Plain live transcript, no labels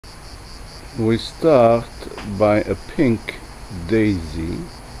We start by a pink daisy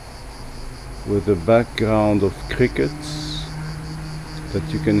with a background of crickets that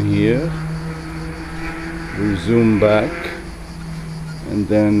you can hear. We zoom back and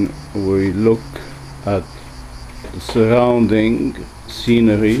then we look at the surrounding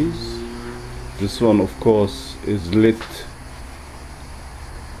sceneries. This one, of course, is lit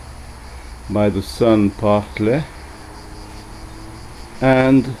by the sun partly,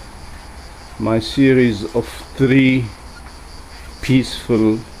 and my series of 3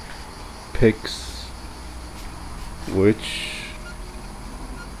 peaceful pics, which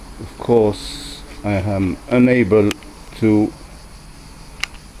of course I am unable to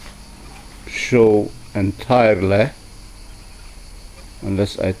show entirely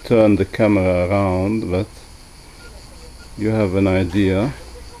unless I turn the camera around, but you have an idea,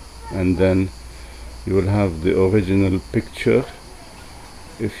 and then you will have the original picture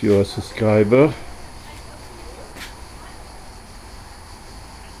if you're a subscriber.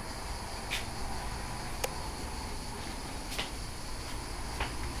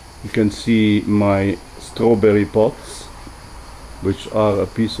 You can see my strawberry pots, which are a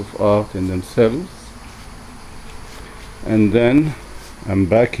piece of art in themselves. And then I'm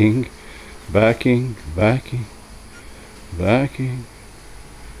backing,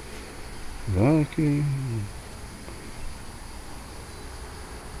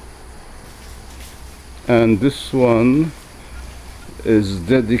 and this one is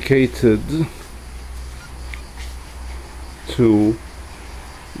dedicated to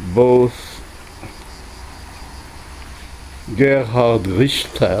both Gerhard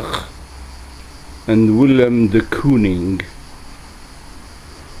Richter and Willem de Kooning,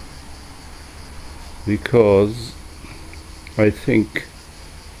 because I think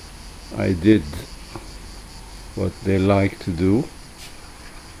I did what they like to do.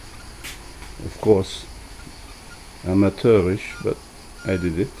 Of course, amateurish, but I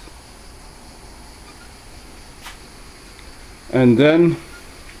did it. And then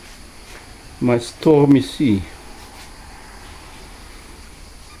my stormy sea,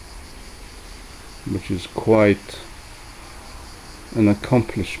 which is quite an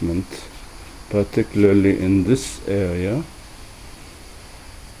accomplishment, particularly in this area.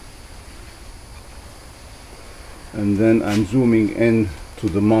 And then I'm zooming in to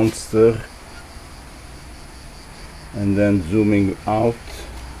the monster and then zooming out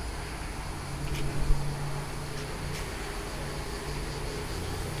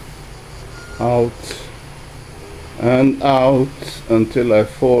and out until I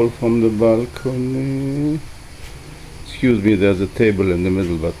fall from the balcony. Excuse me, there's a table in the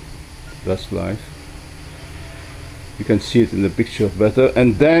middle, but that's life. You can see it in the picture better.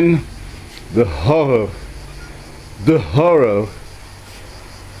 And then the horror.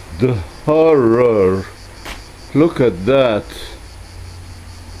 Look at that.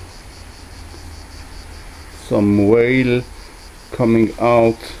 Some whale coming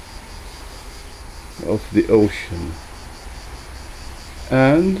out of the ocean.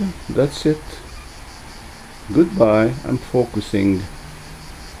 And that's it. Goodbye. I'm focusing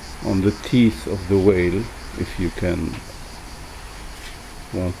on the teeth of the whale, if you can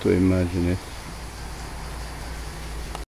want to imagine it.